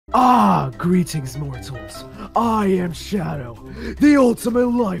Greetings, mortals. I am Shadow, the ultimate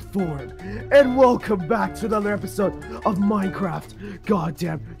life form, and welcome back to another episode of Minecraft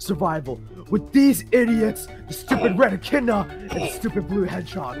Goddamn Survival with these idiots, the stupid red echidna and the stupid blue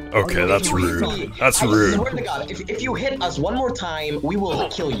hedgehog. Okay, that's rude. That's rude. I swear to God, if you hit us one more time, we will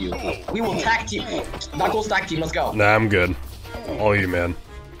kill you. We will tag team. Knuckles tag team. Let's go. Nah, I'm good. All you, man.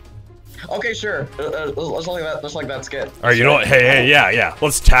 Okay, sure. Let's like that. Let's like that skit. All right, you know what? Hey, yeah.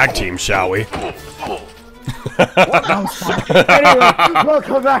 Let's tag team, shall we? Anyway,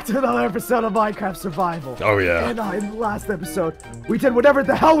 welcome back to another episode of Minecraft Survival. Oh yeah. And in the last episode, we did whatever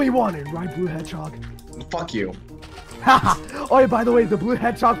the hell we wanted, right, Blue Hedgehog? Fuck you. Haha. Oh, yeah, by the way, the Blue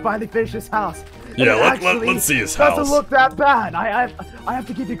Hedgehog finally finished his house. Yeah, let's see his house. Doesn't look that bad. I have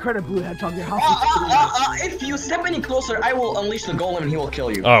to give you credit, Blue Hedgehog. Your house is if you step any closer, I will unleash the golem and he will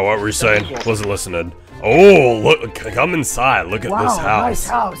kill you. Oh, what were you saying? Wasn't listening. Oh, look! Come inside. Look at this house. Nice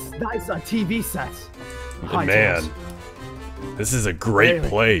house. Nice TV set. Man, this is a great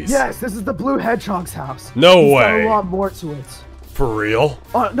place. Yes, this is the Blue Hedgehog's house. No He's way. got a lot more to it. For real?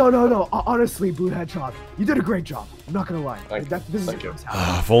 No. Honestly, Blue Hedgehog, you did a great job. I'm not gonna lie. This is your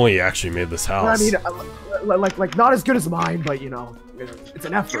house. If only you actually made this house. I mean, like not as good as mine, but you know, it's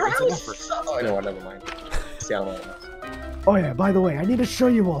an effort. It's an effort. Oh, no, never mind. Oh yeah, by the way, I need to show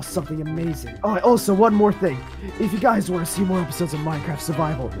you all something amazing. Oh, also one more thing. If you guys want to see more episodes of Minecraft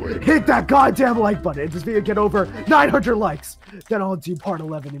Survival, hit that goddamn like button. If this video get over 900 likes, then I'll do part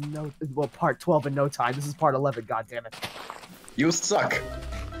 11 in part 12 in no time. This is part 11, goddammit. You suck.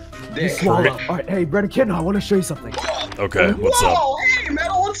 You swallow. Alright, hey, Red Echidna, I want to show you something. Okay, what's up? Whoa, hey,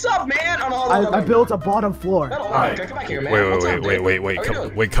 Metal, what's up, man? I built a bottom floor. Metal, okay, come back here, man.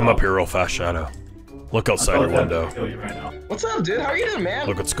 Wait, come up here real fast, Shadow. Look outside your window. What's up, dude? How are you doing, man?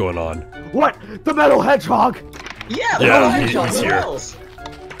 Look what's going on. What? The Metal Hedgehog? Yeah, the Metal Hedgehog. He's here.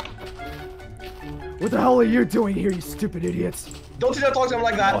 What the hell are you doing here, you stupid idiots? Don't you dare talk to him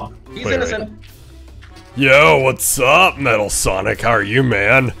like that. He's innocent. Yo, what's up, Metal Sonic? How are you,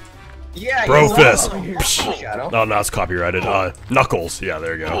 man? Yeah, Bro fist. Oh, no, it's copyrighted. Knuckles. Yeah,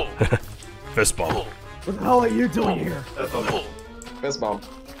 there you go. Fist bump. What the hell are you doing here? Fist bump.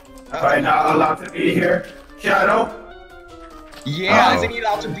 Are you not allowed to be here, Shadow? Yeah, isn't he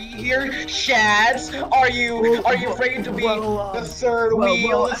allowed to be here? Shads, are you afraid to be the third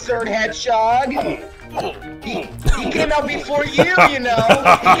wheel, the third hedgehog? He came out before you, you know.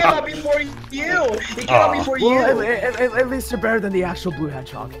 He came out before you. He came out before you. Well, at least you're better than the actual Blue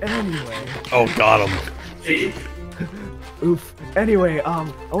Hedgehog. Anyway. Oh, got him. Oof. Anyway, I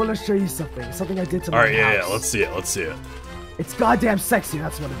want to show you something. Something I did to my house. Alright, yeah, let's see it. It's goddamn sexy.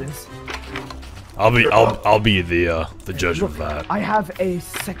 That's what it is. I'll be the judge of that. I have a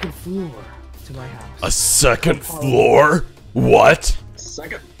second floor to my house. A second floor? What?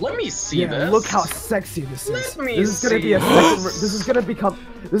 Second. Let me see this. Look how sexy this is. Let me this is gonna be a second.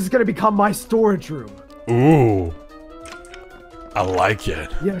 This is gonna become my storage room. Ooh. I like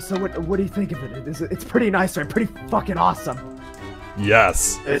it. Yeah. So what do you think of it? It's pretty nice, right? Pretty fucking awesome.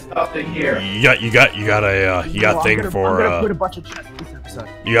 Yes. There's nothing here. You got thing for I'm gonna put a bunch of chests this episode.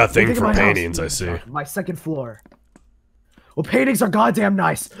 You got thing for paintings, I see. My second floor. Well, paintings are goddamn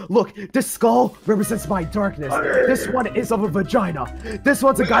nice. Look, this skull represents my darkness. This one is of a vagina. This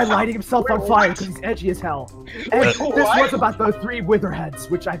one's a guy lighting himself on fire because he's edgy as hell. And this one's about the 3 witherheads,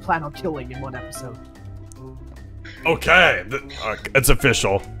 which I plan on killing in one episode. Okay, it's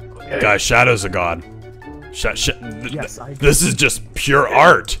official. Guys, Shadow's a god. Yes, this is just pure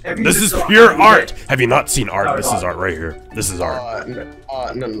art. This is pure art. Have you not seen art? This is art right here. This is art.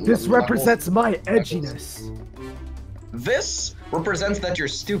 No, this represents my edginess. This represents that you're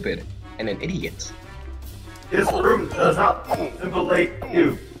stupid and an idiot. This room does not simulate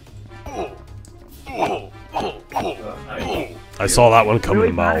you. I saw that one coming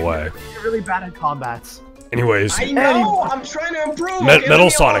a mile away. You're really bad at combats. Anyways, I know. I'm trying to improve. Metal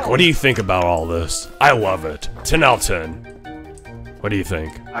Sonic, what do you think about all this? I love it. 10 out of 10. What do you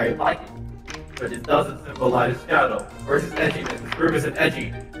think? I like it, but it doesn't symbolize Shadow versus edginess. This room isn't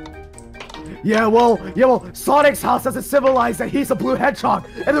edgy. Yeah, well, Sonic's house doesn't symbolize that he's a Blue Hedgehog,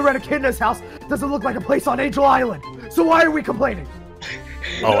 and the Red Echidna's house doesn't look like a place on Angel Island. So why are we complaining?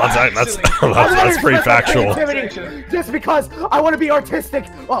 Oh, that's pretty factual. Just because I want to be autistic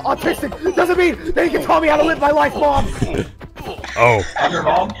doesn't mean that you can tell me how to live my life, Mom. Oh. I'm your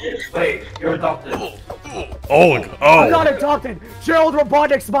mom? Wait, you're adopted. Oh. I'm not adopted. Gerald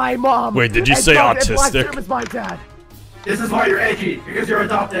Robotics, my mom. Wait, did you say autistic? Black is my dad. This is why you're edgy, because you're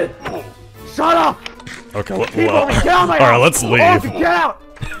adopted. Shut up. Okay, All right, let's leave. Get out.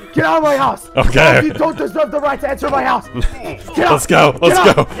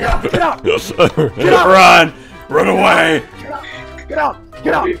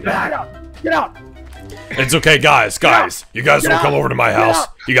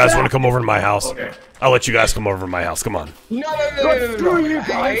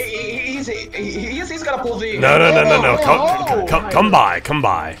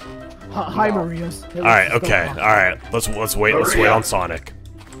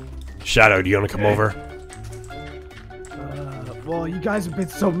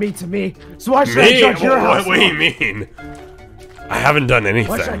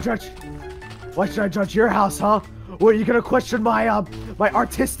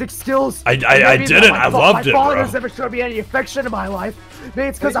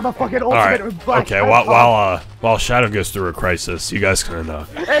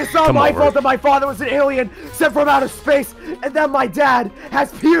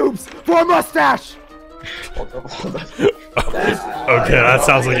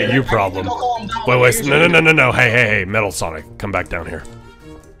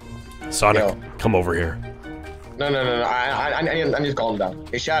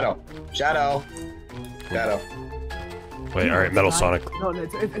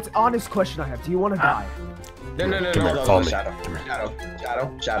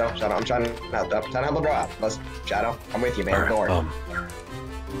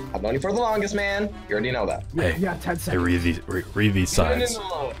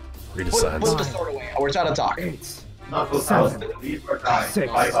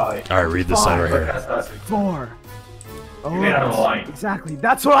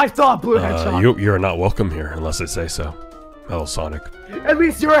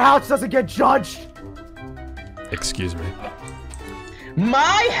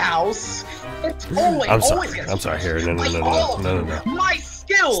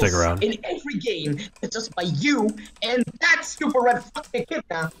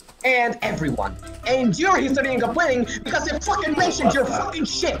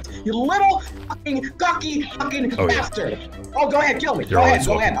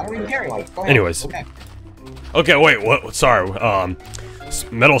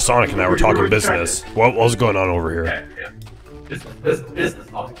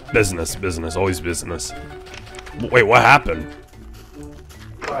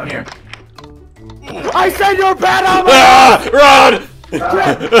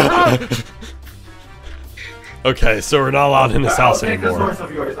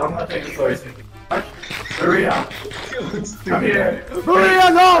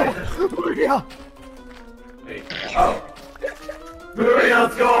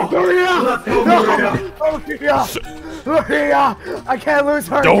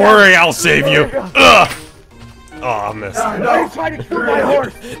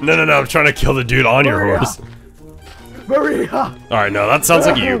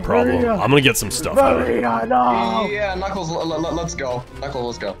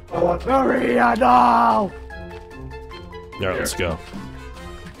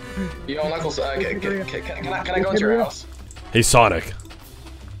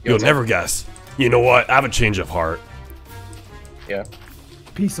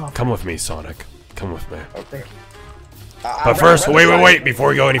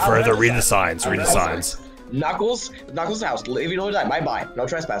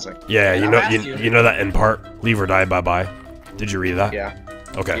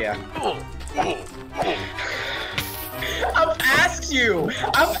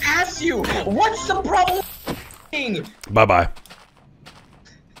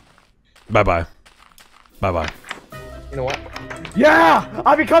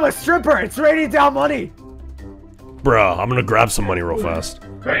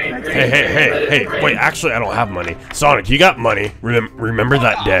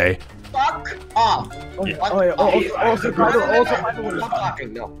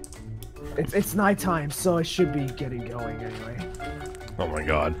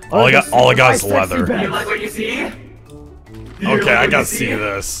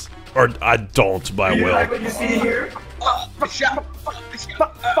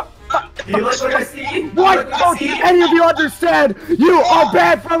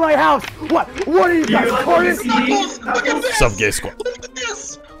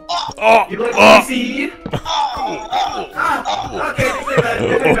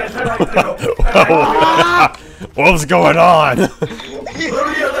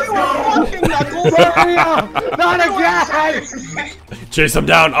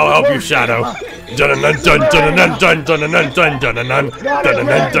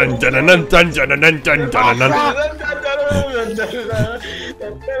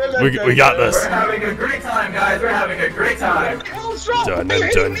 We got this. We're having a great time, guys. We're having a great time. What's wrong? They're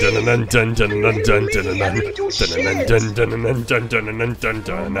hitting me. Oh my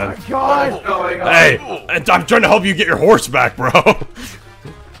god! What's going on? Hey, I'm trying to help you get your horse back, bro.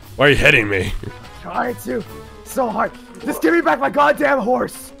 Why are you hitting me? Trying to. So hard. Just give me back my goddamn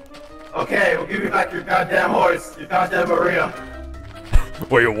horse. Okay, we'll give you back your goddamn horse. Your goddamn Maria.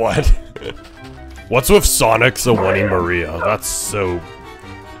 Wait, what? What's with Sonic's a wanting Maria? That's so...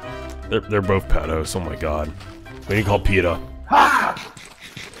 They're both pedos, oh my god. We need to call PETA. Ha!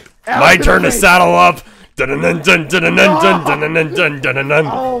 My turn to saddle up! Oh my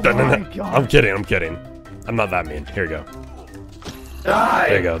god. I'm kidding. I'm not that mean. Here you go. Die.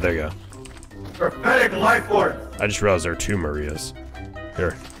 There you go. Prophetic life force. I just realized there are 2 Marias.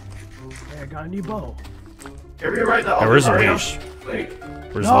 Here. Hey, I got a new bow. Can we write the Hey, where's the Maria? leash? Wait,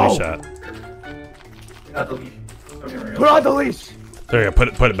 Where's No. the leash at? not the leash. Okay, Maria. Put on the leash. There you go.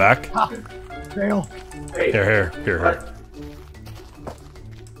 Put it back. Ha! Fail. Wait. Here.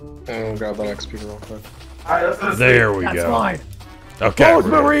 And grab that XP real quick. Alright, let's There we That's go. mine. Okay. Both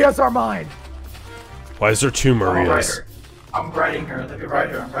we're good. Marias are mine. Why is there 2 Marias? I'm writing her. Let me write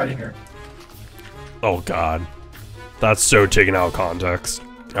her. I'm writing her. Oh god. That's so taken out of context.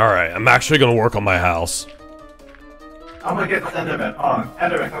 Alright, I'm actually gonna work on my house. I'm gonna get this Enderman. Hold on.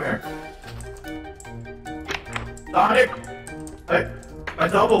 Enderman, come here. Sonic! Hey, my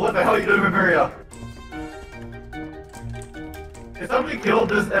double, what the hell are you doing with Maria? Did somebody kill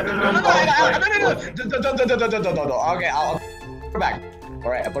this Enderman? No. Okay, I'll put her back. All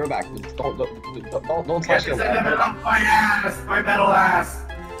right, I'll put her back. Don't Get touch this her. Enderman off my ass! My metal ass!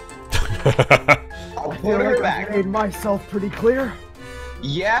 I'll I put feel her like back. I made myself pretty clear.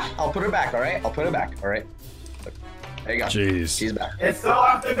 Yeah, I'll put her back. All right, I'll put her back. All right. There you go. Jeez. She's back. It's so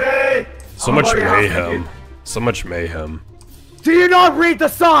off to me! So much mayhem. So much mayhem. Do you not read the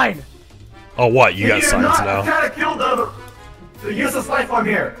sign? Oh, what? You got signs I'm now? trying to kill the useless life form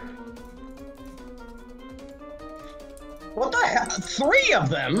here! What the hell? 3 of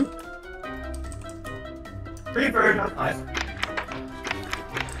them? Reaper, that's nice.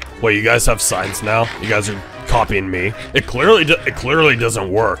 Wait, you guys have signs now? You guys are copying me? It clearly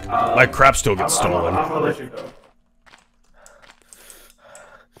doesn't work. My crap still gets I'm stolen. gonna let you go.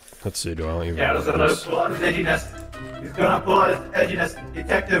 Let's see, do I even Yeah, have let's let this? pull out his edginess. He's gonna pull out his edginess.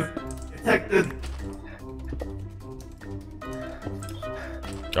 Detective.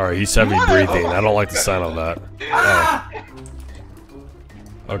 Alright, he's heavy breathing. I don't like the sound of that. Ah!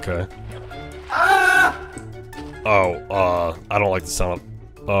 Oh. Okay. Ah! Oh, I don't like the sound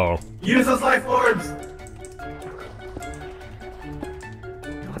of... Oh. Useless life forms!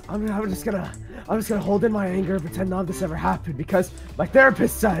 I'm just gonna hold in my anger and pretend none of this ever happened because my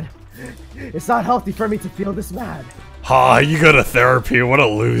therapist said it's not healthy for me to feel this mad. Ha, you go to therapy, what a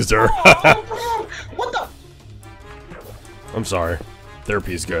loser. What the? I'm sorry.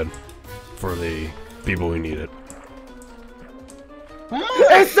 Therapy's good. For the people who need it.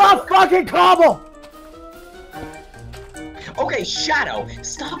 It's not fucking cobble! Okay, Shadow,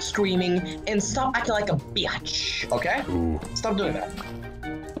 stop screaming and stop acting like a bitch. Okay? Ooh. Stop doing that.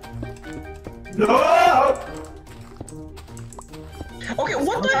 No! Okay,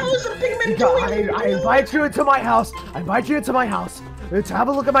 what the hell is the pigment doing? I invite you into my house. To have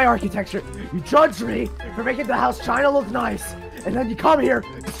a look at my architecture. You judge me for making the house trying to look nice. And then you come here,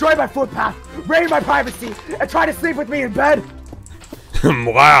 destroy my footpath, raid my privacy, and try to sleep with me in bed.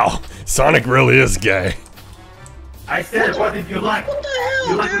 Wow, Sonic really is gay. I said, what did you like? What the You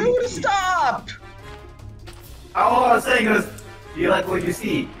hell, like dude? Stop! All I was saying is, you like what you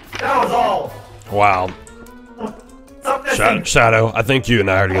see. That was all. Wow. Stop messing. Shadow, I think you and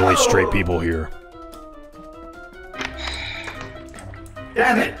I are the only straight people here.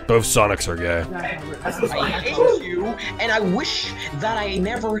 Damn it. Both Sonics are gay. That's just I hate you, and I wish that I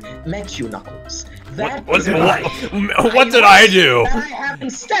never met you, Knuckles. That What is why. what did I do? That I haven't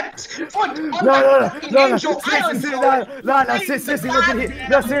stepped foot on No, that fucking no, Angel Island. seriously.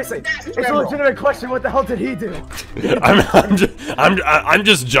 No, seriously. It's a legitimate question. What the hell did he do? I'm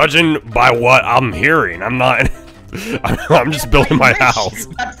just judging by what I'm hearing. I'm not. I'm just building my house.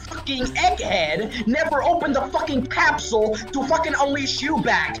 That fucking egghead never opened the fucking capsule to fucking unleash you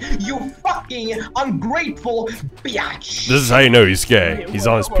back. You fucking ungrateful bitch. This is how you know he's gay. He's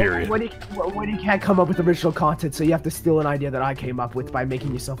on his period. When he can't come up with original content, so you have to steal an idea that I came up with by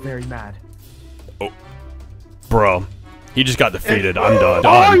making yourself very mad. Bro, he just got defeated. I'm done.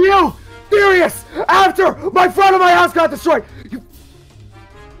 Are you serious? After my front of my house got destroyed, you...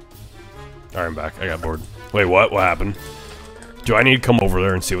 Alright, I'm back. I got bored. Wait, what? What happened? Do I need to come over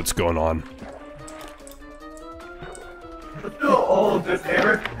there and see what's going on? Look at all of this hair.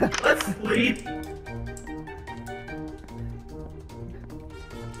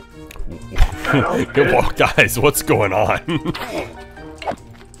 Well, guys, what's going on?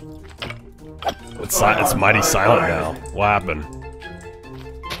 It's mighty silent now. What happened?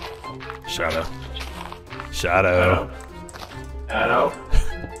 Shadow. Shadow.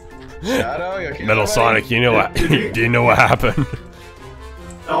 Shadow, you okay? Metal Sonic, you know what? Do you know what happened?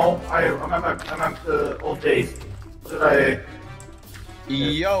 No, I'm at the old days. What did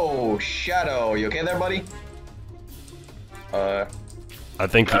Yo, Shadow, you okay there, buddy? I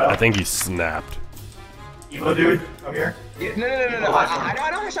think he snapped. Evil dude, come here. Yeah, no. I know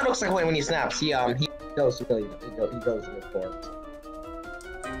how Shadow looks like when he snaps. He goes really, he goes in the forms.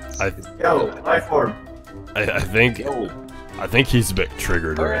 Yo, life form. I think he's a bit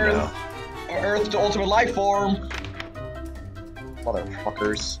triggered right now. Earth to ultimate life form.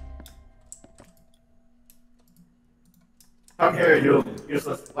 Motherfuckers. Come here, you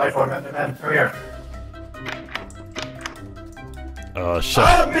useless life form, man. Come here.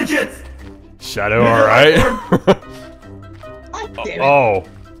 Midgets! Shadow, alright? God damn it. Oh.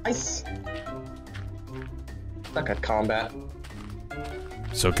 Stuck at combat.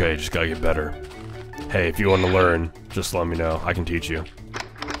 It's okay, just gotta get better. Hey, if you want to learn, just let me know. I can teach you.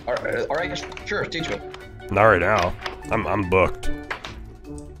 Alright, sure, teach me. Not right now. I'm booked.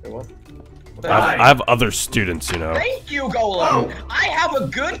 Wait, what? I have other students, you know. Thank you, Golem. I have a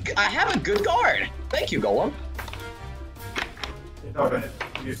good guard. Thank you, Golem.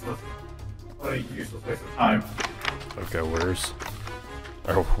 Useless. What a useless waste of time. Okay, where's?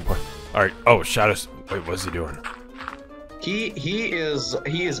 Oh, what? All right. Oh, Shadow's. Wait, what's he doing? He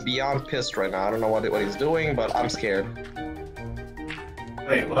is beyond pissed right now. I don't know what he's doing, but I'm scared.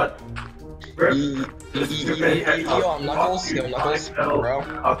 Wait, what? Yo, Knuckles, bro.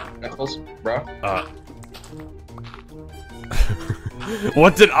 Knuckles, bro.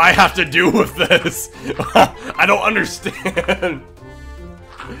 What did I have to do with this? I don't understand.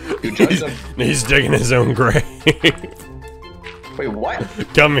 He's digging his own grave. Wait, what?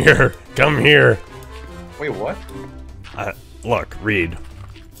 Come here. Come here. Wait, what? Look, read.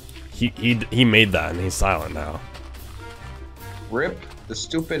 He made that and he's silent now. Rip the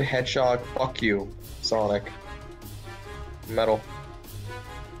stupid hedgehog. Fuck you, Sonic. Metal.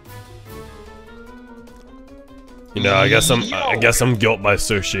 You know, I guess I'm guilt by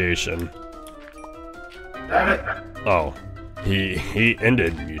association. Damn it. Oh, he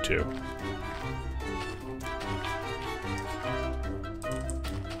ended Mewtwo.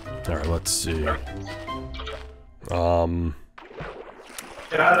 All right, let's see.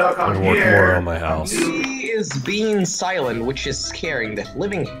 Shadow, come I'm working here. more on my house. He is being silent, which is scaring the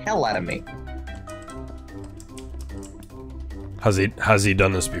living hell out of me. Has he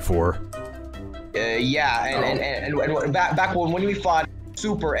done this before? Yeah, and back when we fought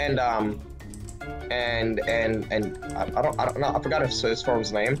Super and I don't know, I forgot his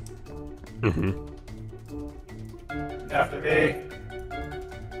form's name. Mm-hmm. After me.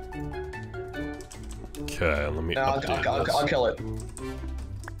 Okay, let me update this. I'll kill it.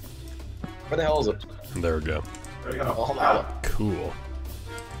 Where the hell is it? There we go. There we go. Oh, hold on. Cool.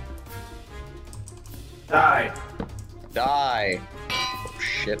 Die. Die. Oh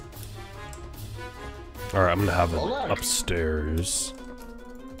shit. All right, I'm gonna have it Hold on. upstairs,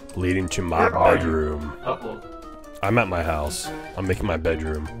 leading to my bedroom. Upload. I'm at my house. I'm making my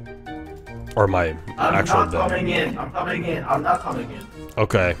bedroom, or my I'm actual not bed. coming in. I'm coming in. I'm not coming in.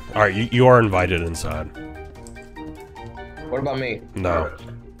 Okay. All right, you are invited inside. What about me? No.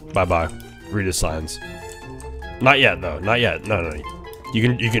 Bye bye. Read his signs. Not yet though. Not yet. No.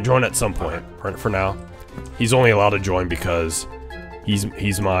 You can join at some point. For now, he's only allowed to join because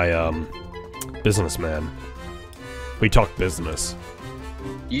he's my businessman. We talk business.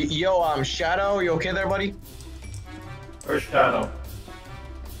 Yo, Shadow, you okay there, buddy? Where's Shadow?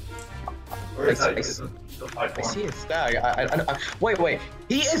 Where is that? I see his stag. Wait.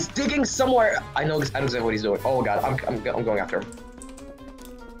 He is digging somewhere. I know exactly what he's doing. Oh god, I'm going after him.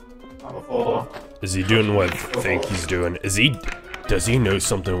 I'm a fool. Is he doing what I think he's doing? Does he know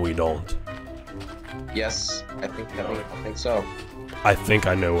something we don't? Yes, I think so. I think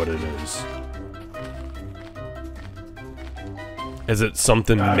I know what it is. Is it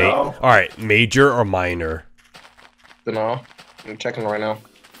something alright, major or minor? Don't know. I'm checking right now.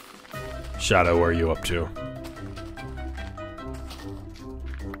 Shadow, where are you up to?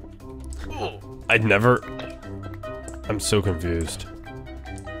 I'm so confused.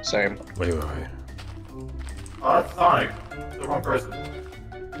 Same. Wait. Oh, that's Sonic. The wrong person.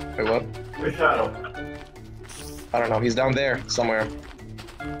 Wait, what? Where's Shadow? I don't know. He's down there somewhere.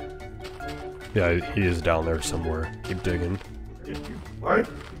 Yeah, he is down there somewhere. Keep digging. Where?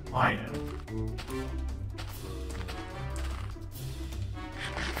 Mine.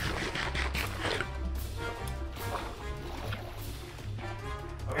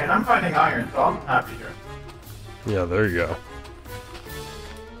 I'm finding iron, so I'm happy here. Yeah, there you go.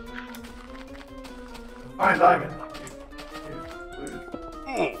 Find diamond.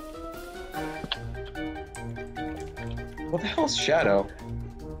 What the hell's Shadow?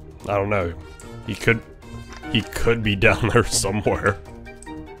 I don't know. He could be down there somewhere.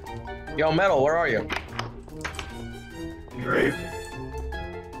 Yo, Metal, where are you? Grave.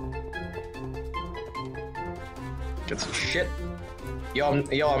 Get some shit. Yo,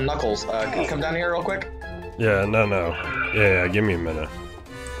 I'm Knuckles. Come down here real quick. Yeah, no. Yeah, give me a minute.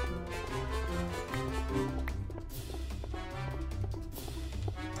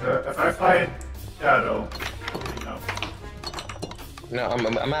 If I find Shadow, you know. No,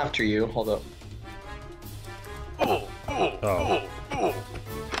 I'm after you. Hold up. Oh.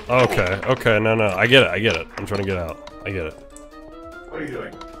 Okay, no. I get it. I'm trying to get out. I get it. What are you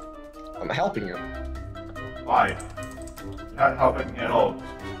doing? I'm helping you. Why? You're not helping me at all.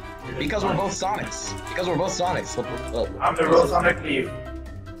 Because we're both Sonics. Look. I'm the real Sonic Thief.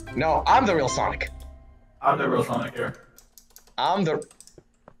 No, I'm the real Sonic. I'm the real Sonic here. I'm the...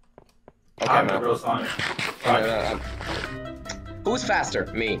 Okay, I'm the man. real Sonic. Who's faster?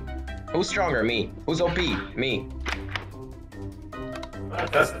 Me. Who's stronger? Me. Who's OP? Me. Wanna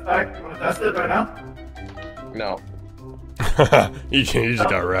test the fact? You wanna test it right now? No. you just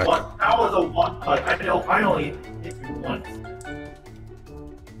got wrecked. That was a one cut. I know finally hit you once.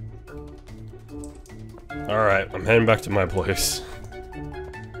 Alright, I'm heading back to my place.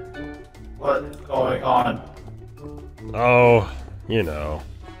 What is going on? Oh, you know,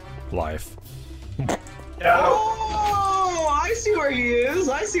 life. Shadow. Oh, I see where he is.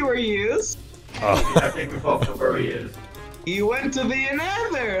 I Oh, I think we both know where he is. He went to the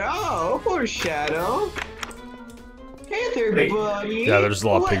Nether. Oh, poor Shadow. Hey there, Wait. buddy. yeah, there's a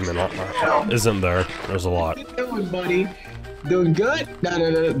lot of pigment. Isn't there? There's a lot. How you doing, buddy? Doing good? No.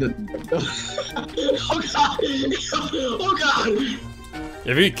 Oh god! Oh god!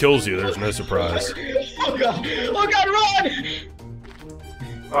 If he kills you, there's no surprise. Oh god! Oh god!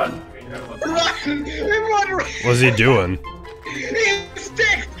 Run! Run! What's he doing? He's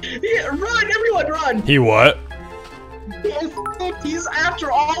sticked! Run! Everyone, run! He what? He's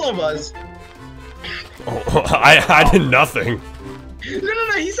after all of us. Oh, I did nothing.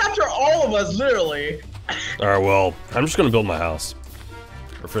 No! He's after all of us, literally. Alright, well, I'm just gonna build my house.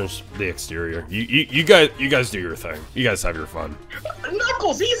 Or finish the exterior. You guys do your thing. You guys have your fun.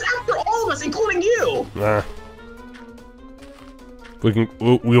 Knuckles, he's after all of us, including you. Nah. We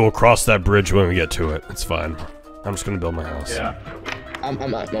will cross that bridge when we get to it. It's fine. I'm just gonna build my house. Yeah. I'm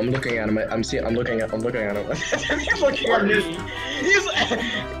looking at him. I'm looking at him. He's looking at me.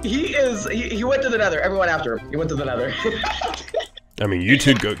 He went to the Nether. Everyone after him. He went to the Nether. I mean, you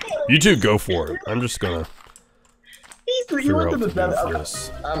two go for it. I'm just gonna He figure went out to what the to do Nether. for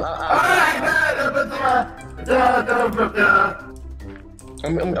this.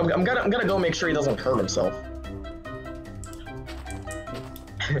 I'm gonna go make sure he doesn't hurt himself.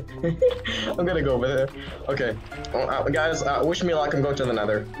 I'm gonna go over there. Okay, guys, wish me luck. I'm going to the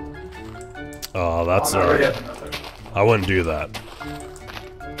Nether. Oh, that's I wouldn't do that.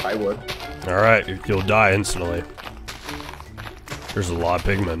 I would. All right, you'll die instantly. There's a lot of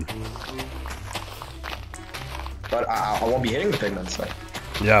pigmen. But I won't be hitting the pigments. So.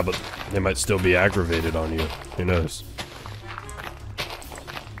 Yeah, but they might still be aggravated on you. Who knows?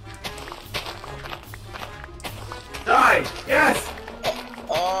 Die! Yes!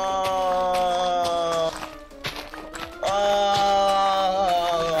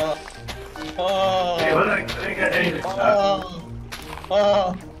 Hey, what I didn't get anything.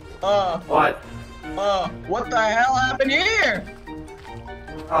 What? What the hell happened here?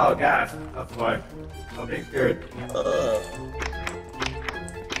 Oh, gas. That's why. I'm being scared.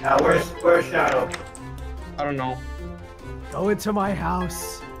 Now, where's Shadow? I don't know. Go into my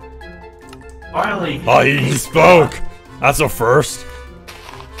house. Finally! Oh, he spoke! That's a first.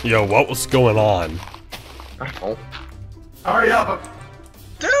 Yo, what was going on? I don't know. Hurry up!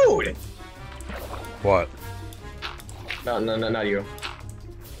 Dude! What? No, not you.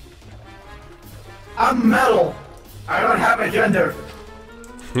 I'm metal! I don't have a gender!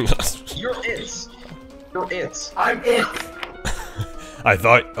 You're it. You're it. I'm it! I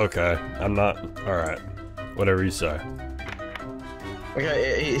thought, okay, I'm not, alright. Whatever you say.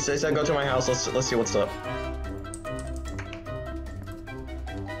 Okay, he said go to my house. Let's see what's up.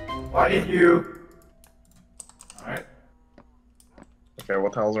 Why did you... Alright. Okay,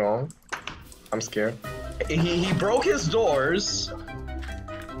 what the hell's wrong? I'm scared. He broke his doors.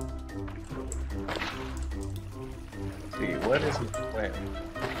 Let's see, what is his plan?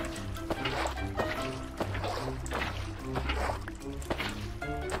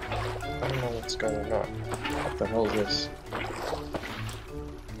 know what's going on. What the hell is this?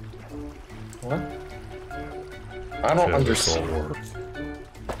 What? I don't Okay, this all understand.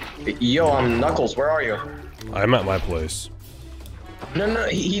 works. Yo, I'm Knuckles. Where are you? I'm at my place. No.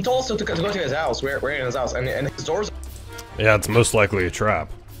 He told us to go to his house. We're in his house, and his door's. Yeah, it's most likely a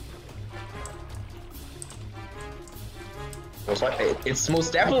trap. It's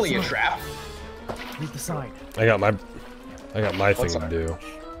most definitely a trap. Read the sign. I got my thing to do.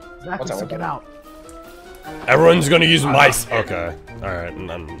 Exactly, so get out. Everyone's gonna use mice. Okay. Alright,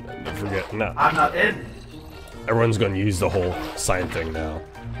 forget. No. I'm not in. Everyone's gonna use the whole sign thing now.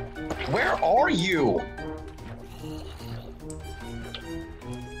 Where are you?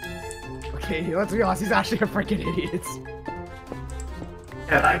 Okay, let's be honest, he's actually a freaking idiot.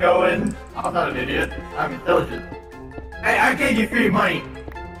 Can I go in? I'm not an idiot. I'm intelligent. Hey, I gave you free money.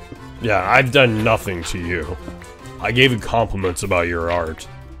 Yeah, I've done nothing to you. I gave you compliments about your art.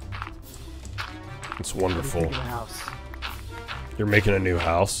 It's wonderful. Making a house. You're making a new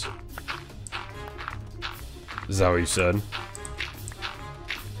house? Is that what you said?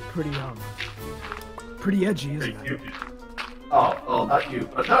 Pretty edgy, isn't Pretty it? stupid. Oh, not you.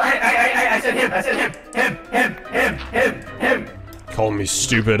 But no, I said him. I said him. Calling me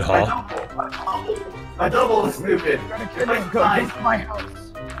stupid, huh? My double is stupid. Go to my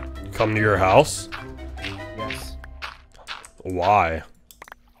house. Come to your house? Yes. Why?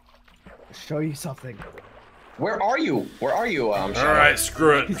 Show you something. Where are you? Where are you? Shadow? Alright,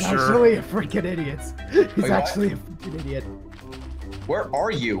 screw it, He's sure. actually a freaking idiot. He's Wait, actually a freaking idiot. Where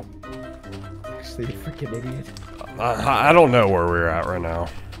are you? Actually a freaking idiot. I don't know where we're at right now.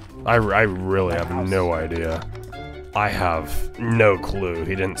 I really have house. no idea. I have no clue.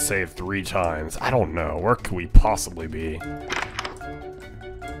 He didn't save 3 times. I don't know. Where could we possibly be?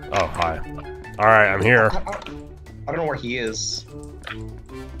 Oh, hi. Alright, I'm here. I don't know where he is.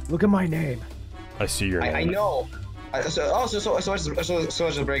 Look at my name. I see your name. I know. So let's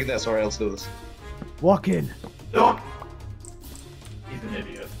just break this. Alright, let's do this. Walk in. Don't. He's an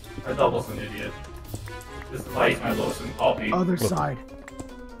idiot. My double's an idiot. This device, my lowest and copy. Other side.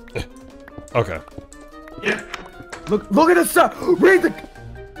 Okay. Yeah. Look at this stuff. Read the.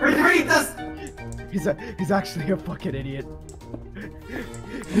 Read this. He's actually a fucking idiot.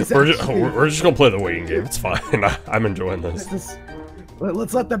 We're just gonna play the waiting game. It's fine. I'm enjoying this.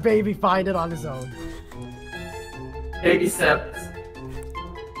 Let's let the baby find it on his own. Baby steps.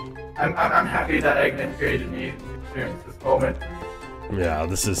 I'm happy that Echidna created me to experience this moment. Yeah,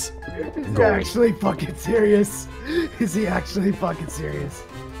 this is Is he gold. actually fucking serious? Is he actually fucking serious?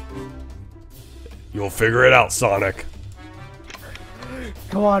 You'll figure it out, Sonic.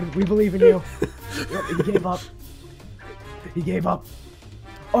 Come on, we believe in you. He gave up. He gave up.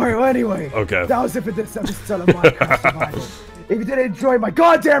 Alright, well anyway. Okay. That was it for this episode of Minecraft Survival. If you did enjoy my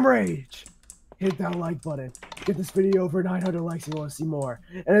goddamn rage, hit that like button. Get this video over 900 likes if you want to see more.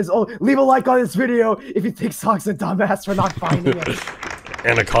 And as always, leave a like on this video if you think Sonic's a dumbass for not finding it.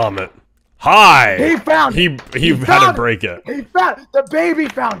 And a comment. Hi! He found it! He had to found break it. He found the baby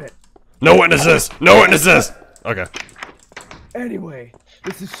found it! No witnesses! No witnesses! Okay. Anyway,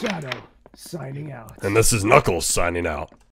 this is Shadow, signing out. And this is Knuckles signing out.